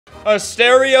A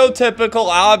stereotypical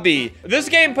obby. This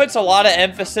game puts a lot of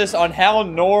emphasis on how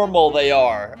normal they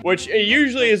are, which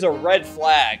usually is a red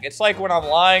flag. It's like when I'm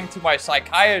lying to my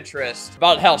psychiatrist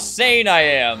about how sane I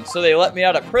am, so they let me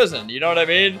out of prison. You know what I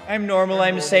mean? I'm normal,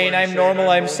 I'm sane, I'm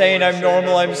normal, I'm sane, I'm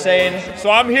normal, I'm sane.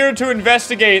 So I'm here to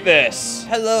investigate this.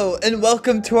 Hello, and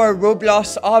welcome to our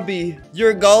Roblox obby.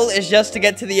 Your goal is just to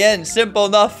get to the end. Simple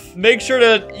enough. Make sure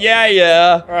to,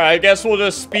 yeah. All right, I guess we'll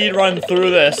just speed run through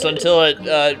this until it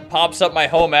pops up my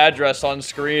home address on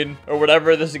screen or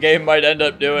whatever this game might end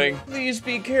up doing. Please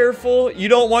be careful. You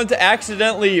don't want to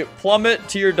accidentally plummet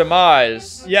to your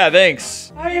demise. Yeah,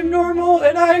 thanks. I am normal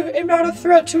and I am not a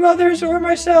threat to others or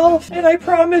myself, and I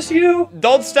promise you.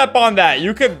 Don't step on that.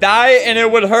 You could die and it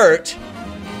would hurt.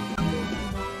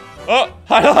 Oh,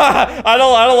 I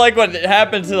don't like what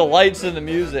happened to the lights and the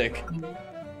music.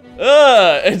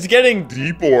 It's getting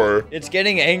deeper. It's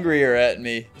getting angrier at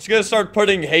me. It's gonna start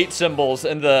putting hate symbols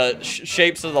in the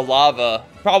shapes of the lava.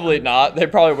 Probably not. They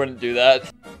probably wouldn't do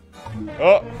that.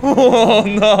 Oh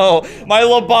no. My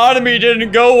lobotomy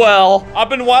didn't go well. I've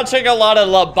been watching a lot of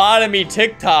lobotomy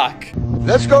TikTok.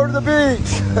 Let's go to the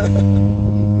beach.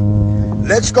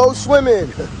 Let's go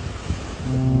swimming.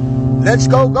 Let's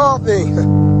go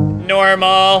golfing.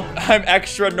 Normal. I'm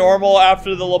extra normal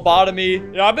after the lobotomy.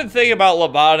 You know, I've been thinking about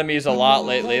lobotomies a lot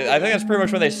lately. I think that's pretty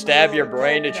much when they stab your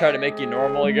brain to try to make you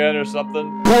normal again or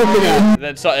something. And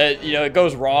then, you know, it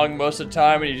goes wrong most of the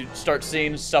time and you start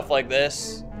seeing stuff like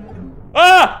this.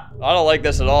 Ah! I don't like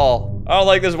this at all. I don't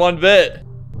like this one bit.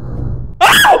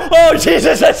 Oh,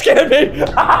 Jesus, that scared me.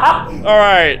 All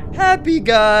right. Happy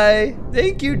guy.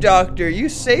 Thank you, doctor. You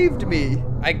saved me.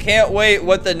 I can't wait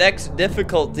what the next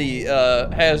difficulty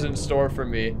has in store for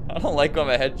me. I don't like when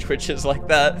my head twitches like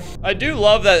that. I do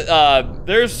love that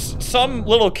there's some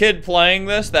little kid playing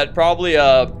this that probably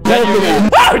oh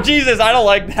Jesus, I don't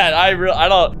like that. I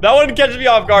don't. That one catches me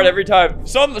off guard every time.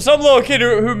 Some little kid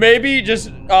who maybe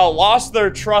just lost their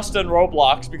trust in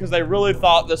Roblox because they really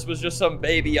thought this was just some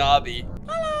baby obby.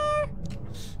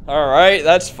 All right,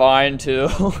 that's fine too.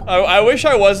 I wish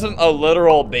I wasn't a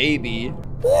literal baby.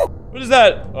 What is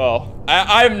that? Oh,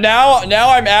 I'm now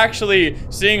I'm actually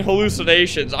seeing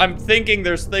hallucinations. I'm thinking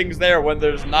there's things there when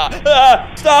there's not.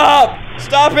 Ah,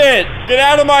 stop it. Get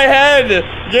out of my head.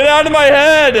 Get out of my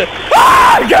head.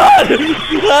 Ah, God.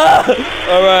 Ah.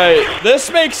 All right,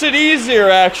 this makes it easier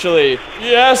actually.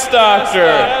 Yes, doctor.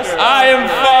 I am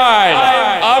fine.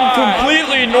 I'm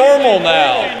completely normal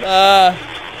now.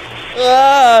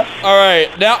 All right,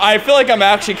 now I feel like I'm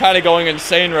actually kind of going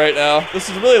insane right now. This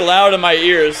is really loud in my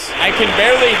ears. I can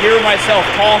barely hear myself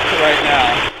talk right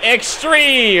now.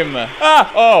 Extreme.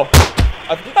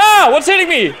 What's hitting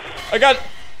me? I got,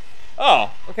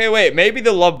 oh, okay, wait, maybe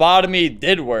the lobotomy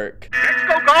did work. Let's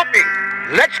go golfing.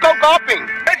 Let's go golfing.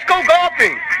 Let's go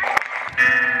golfing.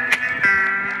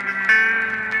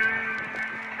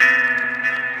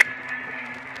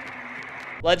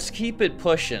 Let's keep it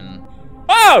pushing.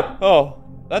 Oh,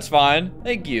 that's fine.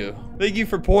 Thank you. Thank you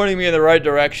for pointing me in the right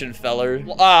direction, feller.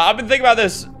 I've been thinking about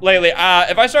this lately.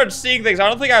 If I start seeing things, I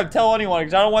don't think I would tell anyone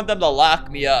because I don't want them to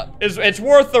lock me up. It's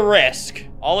worth the risk.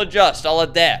 I'll adjust. I'll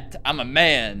adapt. I'm a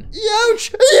man.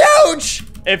 Youch! Youch!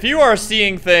 If you are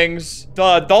seeing things,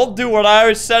 don't do what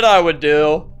I said I would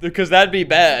do because that'd be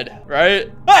bad,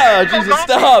 right? Oh, Jesus,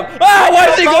 stop. Why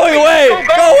is he going away?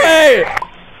 Go away!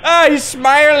 He's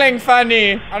smiling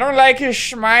funny. I don't like his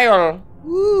smile.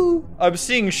 Woo. I'm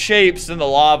seeing shapes in the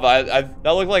lava.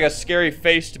 That looked like a scary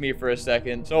face to me for a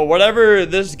second. So whatever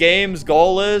this game's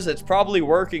goal is, it's probably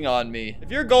working on me.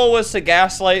 If your goal was to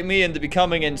gaslight me into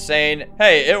becoming insane,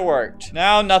 hey, it worked.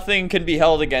 Now nothing can be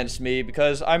held against me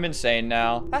because I'm insane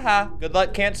now. Haha. Good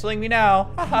luck canceling me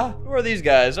now. Haha. Who are these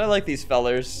guys? I like these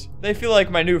fellers. They feel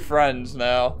like my new friends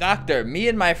now. Doctor, me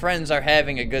and my friends are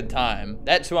having a good time.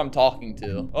 That's who I'm talking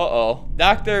to. Uh-oh.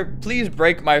 Doctor, please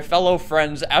break my fellow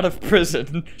friends out of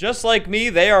prison. Just like me,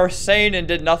 they are sane and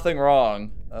did nothing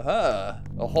wrong. A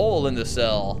hole in the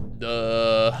cell.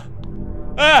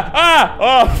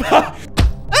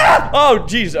 Oh,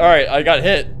 geez. All right, I got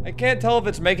hit. I can't tell if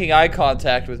it's making eye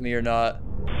contact with me or not.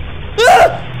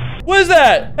 What is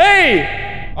that? Hey!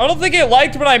 I don't think it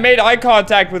liked when I made eye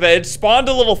contact with it. It spawned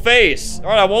a little face. All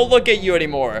right, I won't look at you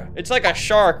anymore. It's like a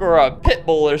shark or a pit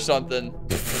bull or something.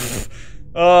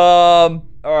 All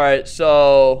right,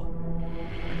 so.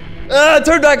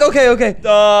 Turn back. Okay.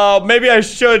 Maybe I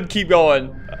should keep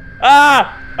going.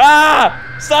 Stop.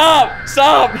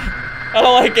 I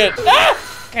don't like it.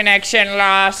 Connection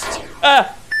lost.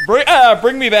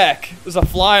 Bring me back. There's a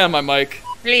fly on my mic.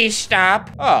 Please stop.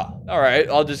 Oh, all right.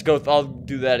 I'll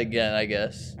do that again, I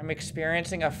guess. I'm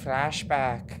experiencing a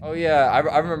flashback. Oh yeah, I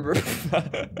remember.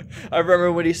 I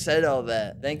remember when he said all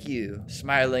that. Thank you,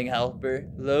 smiling helper.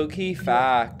 Low-key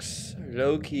facts.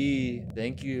 Low-key.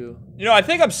 Thank you. You know, I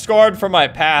think I'm scarred from my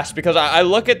past because I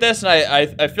look at this and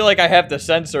I feel like I have to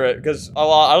censor it because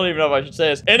I don't even know if I should say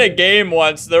this. In a game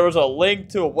once, there was a link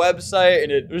to a website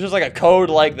and it was just like a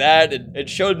code like that and it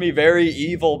showed me very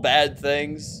evil, bad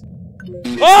things.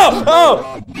 Oh!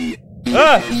 Oh!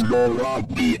 Ah!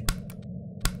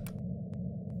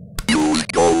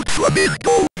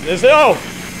 Oh!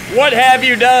 What have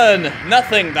you done?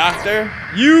 Nothing, doctor.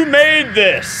 You made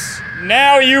this.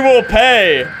 Now you will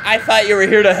pay. I thought you were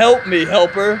here to help me,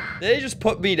 helper. Did they just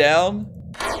put me down?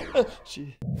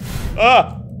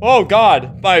 Oh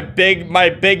God. My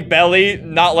big belly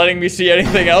not letting me see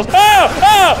anything else.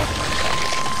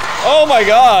 Oh my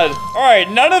God. All right,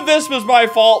 none of this was my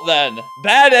fault then.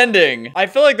 Bad ending. I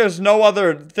feel like there's no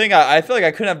other thing. I feel like I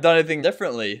couldn't have done anything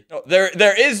differently. No,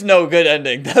 there is no good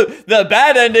ending. The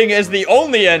bad ending is the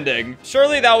only ending.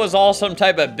 Surely that was all some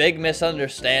type of big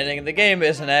misunderstanding. The game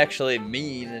isn't actually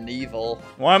mean and evil.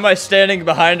 Why am I standing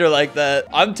behind her like that?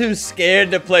 I'm too scared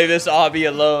to play this obby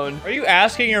alone. Are you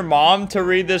asking your mom to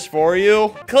read this for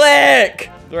you?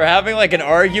 Click! They're having like an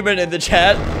argument in the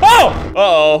chat. Oh!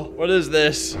 Uh-oh. What is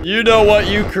this? You know what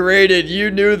you created. You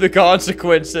knew the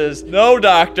consequences. No,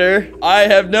 doctor. I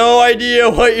have no idea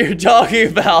what you're talking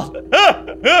about.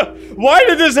 Why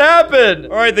did this happen?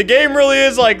 All right, the game really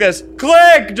is like this.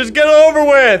 Click! Just get it over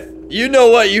with. You know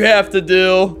what you have to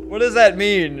do. What does that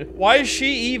mean? Why is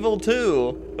she evil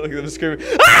too? Look at them screaming.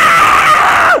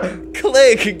 Ah!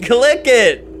 Click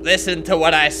it. Listen to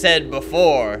what I said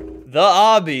before. The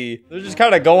obby. They're just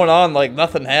kind of going on like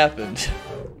nothing happened.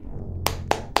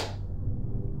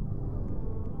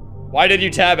 Why did you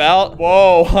tab out?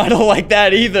 Whoa, I don't like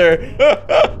that either.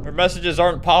 Her messages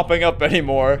aren't popping up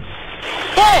anymore.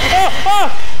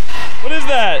 What is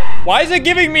that? Why is it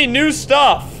giving me new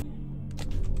stuff?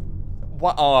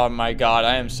 What? Oh my God,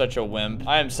 I am such a wimp.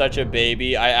 I am such a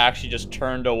baby. I actually just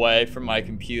turned away from my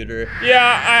computer.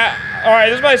 Yeah, all right,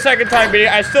 this is my second time beating.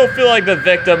 I still feel like the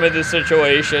victim in this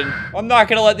situation. I'm not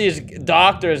gonna let these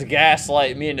doctors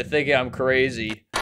gaslight me into thinking I'm crazy.